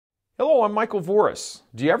Hello, I'm Michael Voris.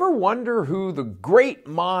 Do you ever wonder who the great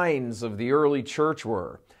minds of the early church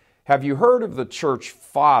were? Have you heard of the church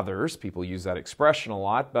fathers? People use that expression a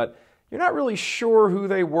lot, but you're not really sure who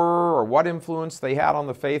they were or what influence they had on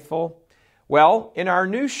the faithful? Well, in our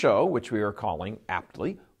new show, which we are calling,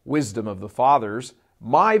 aptly, Wisdom of the Fathers,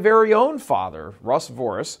 my very own father, Russ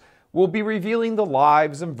Voris, will be revealing the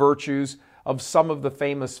lives and virtues of some of the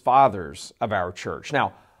famous fathers of our church.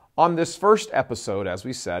 Now, on this first episode, as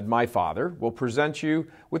we said, my father will present you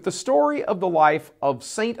with the story of the life of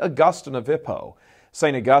St. Augustine of Hippo.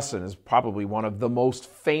 St. Augustine is probably one of the most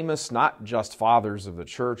famous, not just fathers of the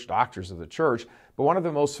church, doctors of the church, but one of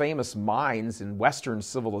the most famous minds in Western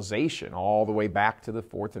civilization, all the way back to the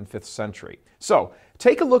 4th and 5th century. So,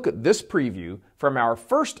 take a look at this preview from our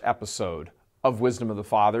first episode of Wisdom of the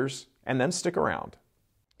Fathers, and then stick around.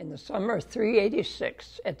 In the summer of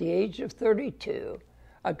 386, at the age of 32,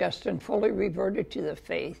 Augustine fully reverted to the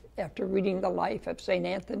faith after reading the life of St.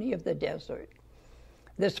 Anthony of the Desert.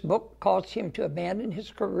 This book caused him to abandon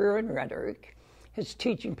his career in rhetoric, his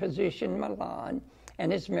teaching position in Milan,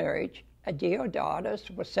 and his marriage.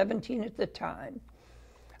 Deodatus was 17 at the time.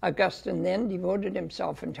 Augustine then devoted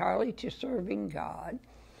himself entirely to serving God.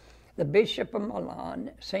 The Bishop of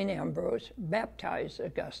Milan, St. Ambrose, baptized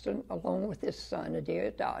Augustine along with his son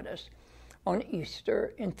Deodatus on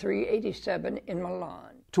Easter in 387 in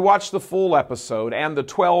Milan. To watch the full episode and the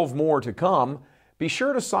 12 more to come, be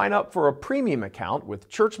sure to sign up for a premium account with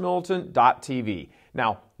churchmilitant.tv.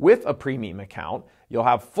 Now, with a premium account, you'll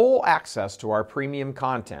have full access to our premium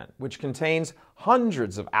content, which contains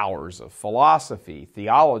hundreds of hours of philosophy,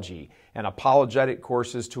 theology, and apologetic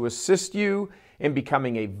courses to assist you in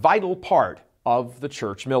becoming a vital part of the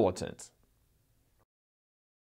Church Militant.